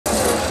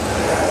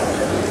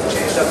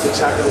matchups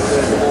exactly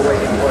the whole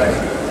way you play.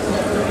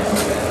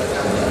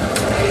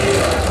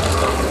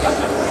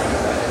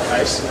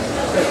 Nice.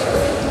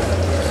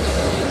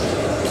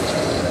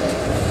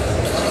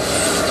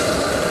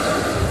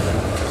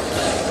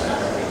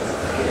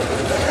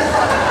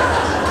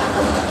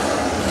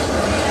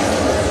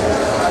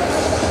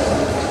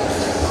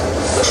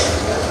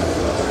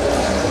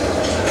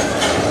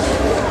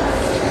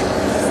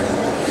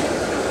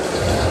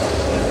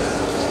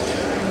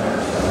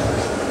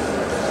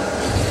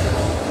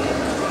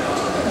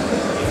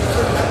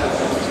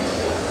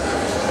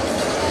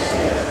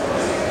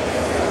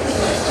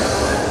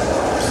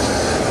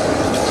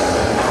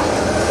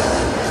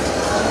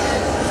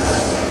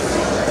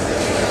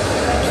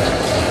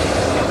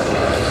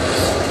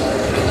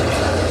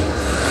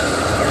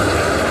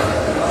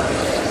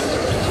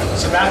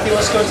 Matthew,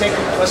 let's go take a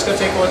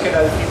look at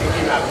the PvP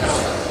map now.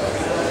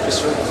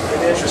 Just in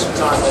the interest of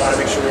time, I want to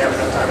make sure we have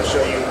enough time to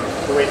show you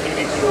the way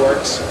PvP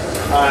works.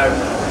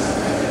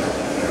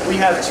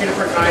 We have two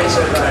different kinds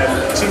of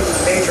two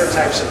major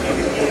types of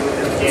PvP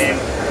within the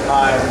game.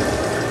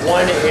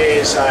 One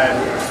is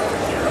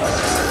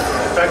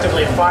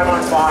effectively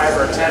 5-on-5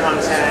 or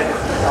 10-on-10.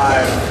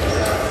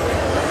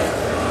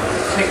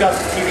 Pick up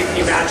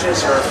PvP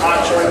matches or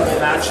hot joinable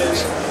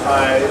matches.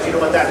 If you know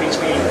what that means,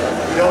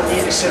 you don't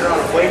need to sit around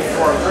and wait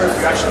for a group.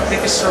 You actually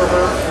pick a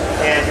server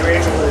and you're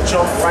able to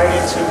jump right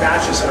into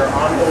matches that are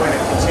ongoing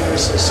and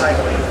continuously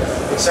cycling.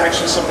 It's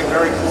actually something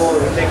very cool.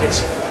 We think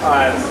it's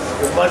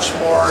much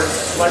more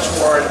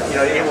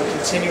able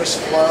continuous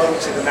flow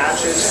to the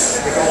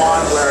matches that go on,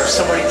 where if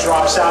somebody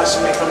drops out,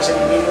 somebody comes in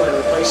immediately and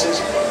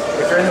replaces.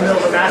 If you're in the middle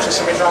of a match and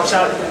somebody drops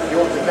out,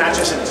 the match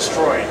isn't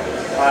destroyed.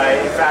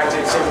 In fact,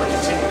 it's able to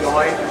continue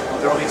going.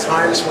 There will be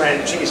times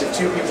when, geez, if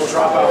two people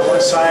drop out on one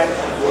side,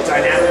 we'll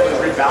dynamically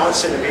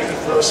rebalance it and maybe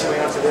throw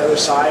somebody onto the other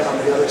side,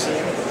 onto the other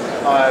team.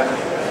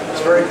 It's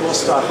very cool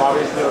stuff.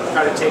 Obviously,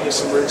 kind of taking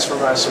some roots from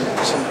some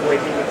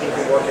way PvP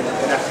can work in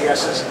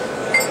FPSs.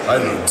 I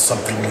learn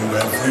something new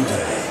every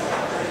day.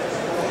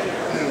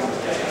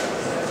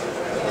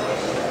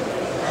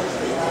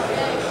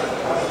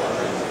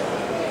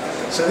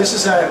 So this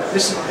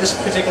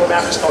particular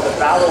map is called the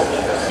Battle of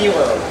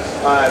Kilo.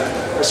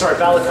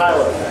 Battle of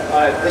Kylo.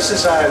 This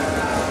is kind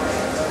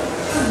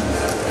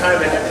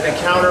of an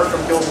encounter from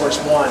Guild Wars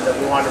 1 that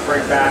we wanted to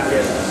bring back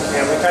in,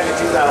 and we kind of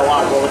do that a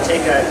lot. We'll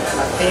take a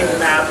themed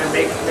map and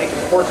make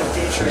important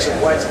features of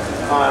what's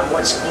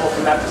cool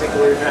from that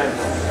particular event.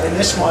 In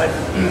this one,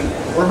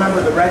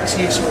 remember the red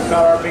team, so we've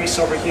got our base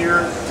over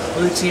here,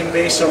 blue team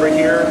base over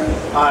here.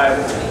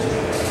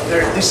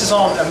 This is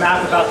all a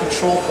map about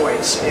control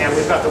points, and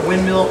we've got the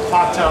windmill,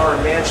 clock tower,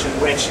 and mansion,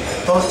 which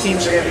both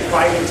teams are going to be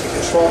fighting to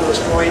control those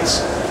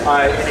points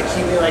and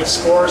accumulate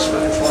scores for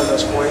controlling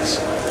those points.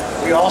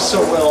 We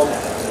also will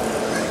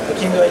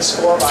accumulate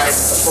score by,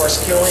 of course,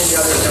 killing the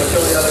other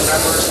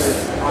members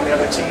on the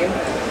other team.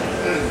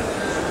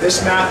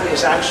 This map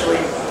is actually,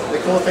 the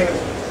cool thing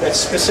that's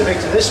specific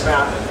to this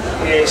map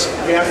is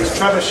we have these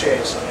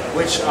trebuchets,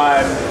 which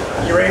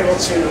you're able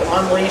to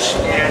unleash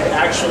and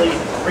actually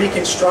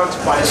reconstruct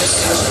by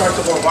this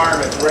destructible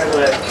environment. We're able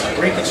to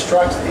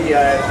reconstruct the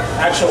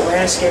actual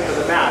landscape of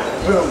the map.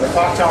 Boom, the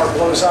clock tower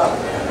blows up.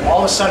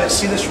 All of a sudden,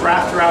 see this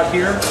rafter out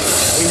here?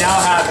 We now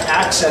have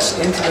access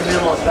into the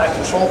middle of that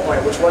control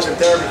point, which wasn't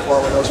there before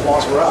when those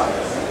walls were up.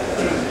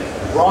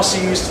 We're also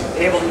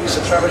able to use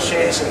the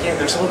trebuchets. Again,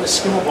 there's a little bit of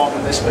skill involved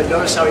in this, but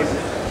notice how he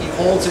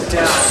holds it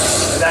down,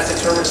 and that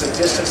determines the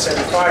distance that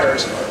he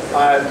fires.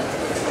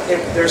 If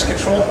there's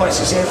control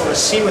points he's able to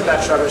see with that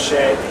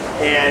trebuchet,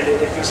 and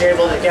if he's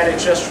able to get it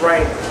just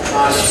right,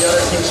 if the other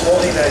team's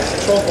holding that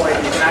control point,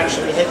 you can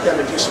actually hit them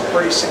and do some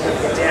pretty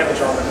significant damage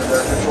on them with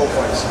their control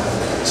points.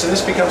 So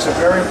this becomes a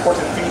very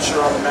important feature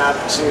on the map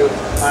to,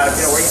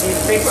 where you need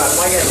to think about,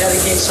 am I going to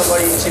dedicate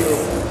somebody to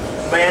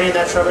manning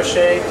that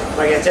trebuchet? Am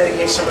I going to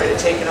dedicate somebody to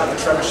taking out the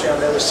trebuchet on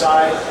the other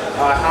side?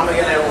 How am I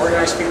going to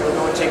organize people to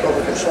go and take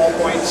over control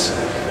points?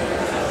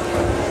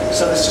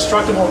 So this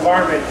destructible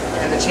environment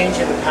and the change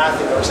in the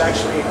pathing, there's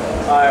actually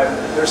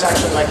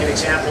like an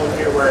example in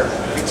here where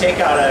you take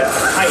out a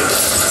pipe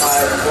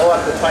and blow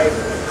up the pipe.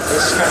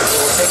 This is kind of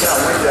cool, taking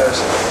out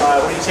windows.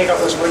 When you take out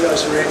those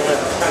windows, you're able to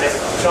kind of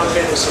jump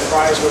in and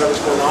surprise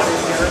whatever's going on in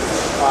here.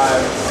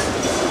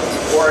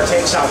 Or it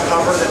takes out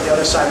cover that the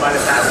other side might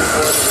have had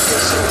before.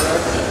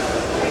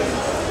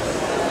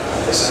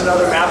 This is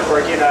another map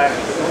where, again,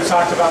 we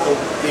talked about the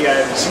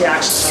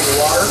Z-axis on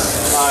the water.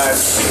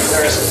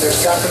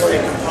 There's definitely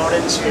a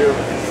component to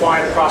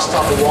flying across the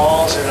top of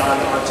walls and on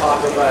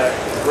top of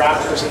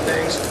rafters and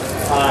things.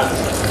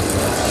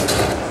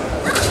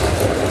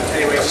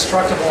 Anyway,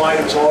 destructible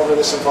items all over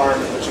this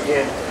environment, which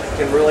again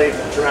can really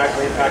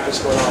dramatically impact what's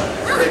going on.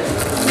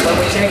 When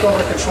we take over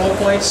control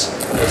points,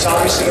 it's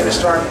obviously going to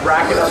start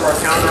racking up our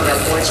counter and our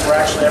points. We're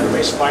actually,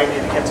 everybody's fighting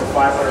to get to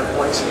 500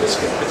 points in this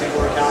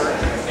particular counter.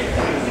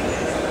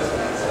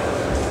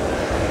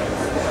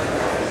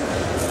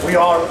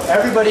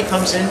 Everybody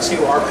comes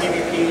into our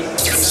PvP,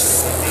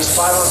 these these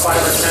 5-on-5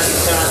 or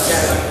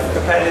 10-on-10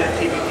 competitive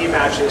PvP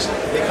matches,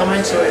 they come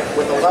into it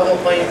with a level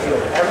playing field.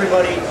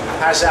 Everybody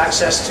has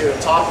access to a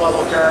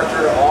top-level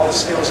character, all the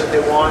skills that they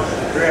want.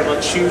 You're able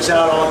to choose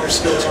out all your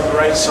skills on the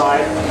right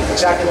side,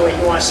 exactly the way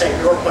you want to set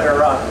your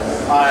player up.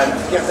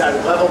 You have that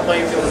level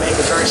playing field to make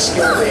it very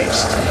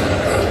skill-based,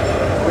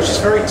 which is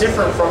very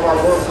different from our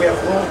world. We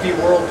have World v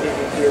World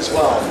PvP as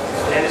well,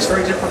 and it's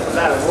very different from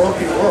that. In World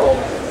v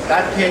World,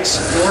 that pits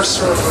your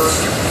server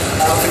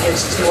up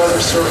against 2 other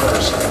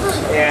servers,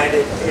 and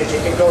it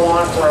can go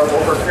on for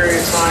over a period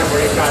of time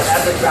where you've got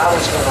epic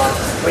battles going on,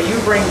 but you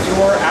bring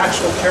your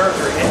actual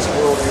character into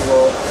World v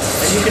World,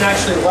 and you can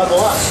actually level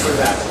up through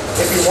that.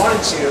 If you wanted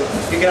to,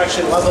 you can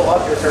actually level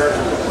up your character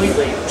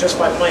completely just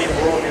by playing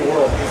World v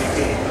World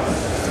PvP.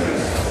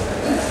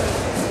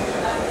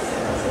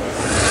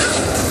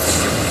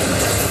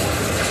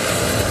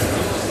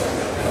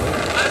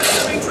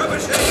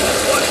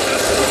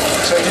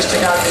 So we just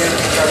took out the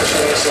enemy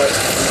trebuchet, so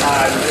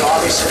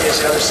obviously as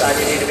the other side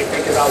you need to be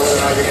thinking about whether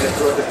or not you're going to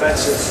do a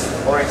defensive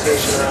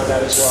orientation around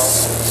that as well.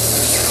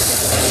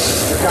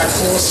 We've got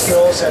cool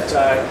skills that,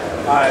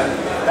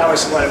 that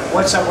was,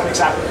 what's that one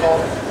exactly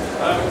called?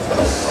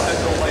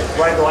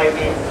 Ride the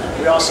Lightning.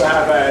 We also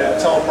have a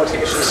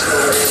teleportation skill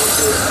we're able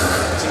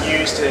to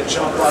use to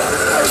jump up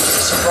and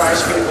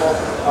surprise people.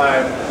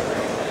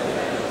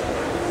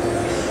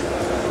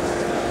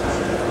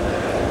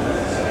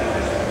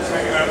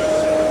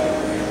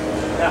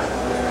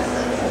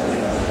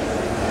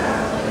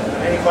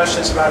 Any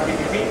questions about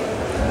PvP?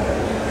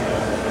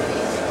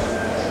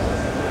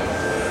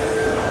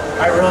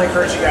 I really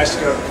encourage you guys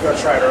to go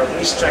try it, or at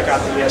least check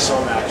out the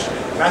ESL match.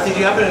 Matthew, do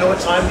you happen to know what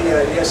time the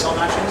ESL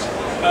match is?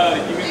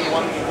 You mean the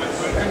one with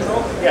food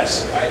control?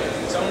 Yes. I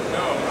don't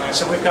know.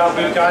 So we've got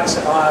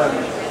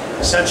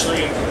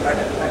essentially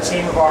a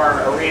team of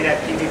our arena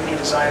PvP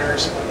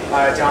designers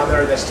down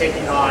there that's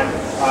taking on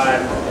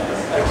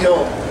a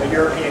guild, a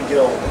European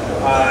guild.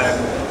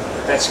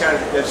 That's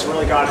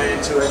really gotten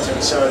into it,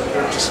 and so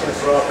they're just going to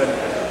throw up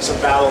some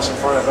battles in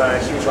front of a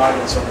huge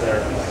audience over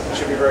there. It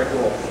should be very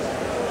cool.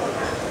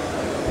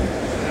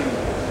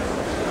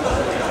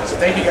 So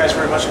thank you guys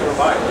very much for coming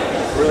by.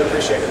 Really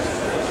appreciate it.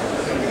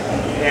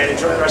 And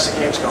enjoy the rest of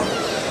Gamescom.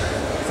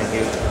 Thank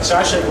you. So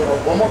actually,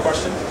 one more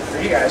question for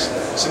you guys.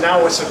 So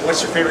now, what's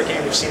your favorite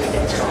game you've seen at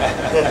Gamescom?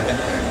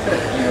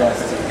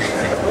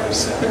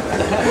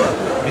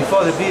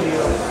 Before the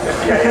video.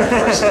 Yeah, of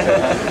course.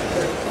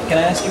 Can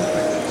I ask you?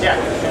 Yeah.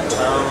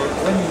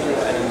 When did you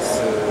announce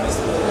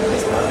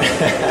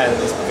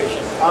this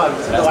profession?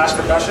 The last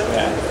percussion?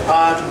 Yeah.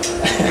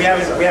 We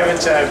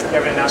haven't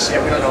announced it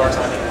yet. We don't know our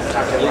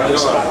timetable. We're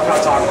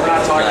not talking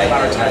about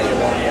our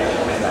timetable yet.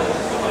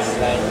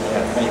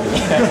 Maybe.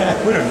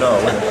 We don't know.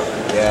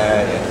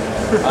 Yeah.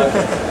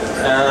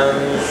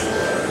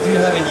 Do you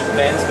have any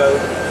plans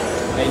about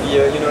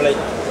maybe like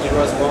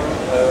Heroes 1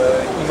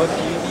 emote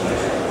PvP?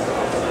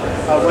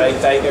 Like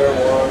Tiger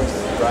Wars,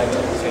 Dragon,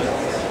 Phoenix?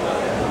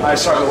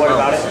 Sorry, what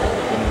about it?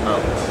 No.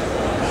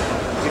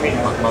 Do you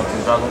mean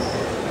Mountain Dragon?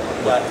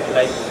 Yeah,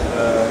 like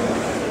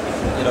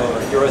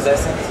Heroes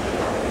Essence.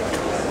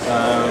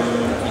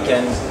 You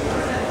can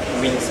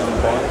win some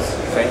points,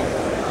 fame.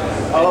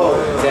 Oh.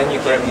 Then you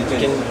can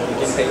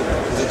pay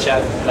the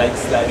chat like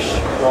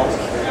 /rank.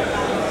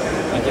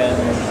 You can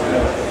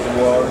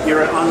reward.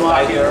 You're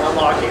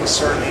unlocking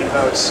certain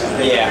emotes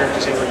that your Yeah.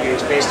 characters able to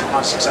use based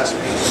upon success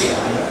with PvP.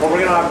 But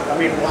we're gonna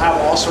we'll have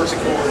all sorts of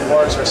cool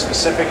rewards that are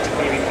specific to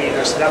PvP.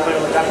 There's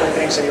definitely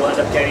things that you'll end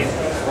up getting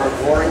for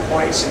rewarding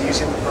points and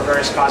using for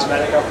various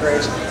cosmetic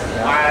upgrades.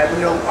 I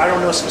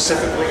don't know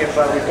specifically if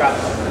we've got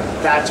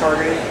that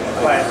targeted,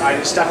 but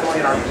it's definitely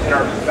in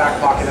our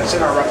back pocket. That's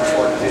in our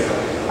repertoire too.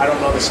 I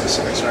don't know the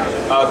specifics around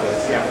it.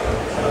 Okay. Yeah.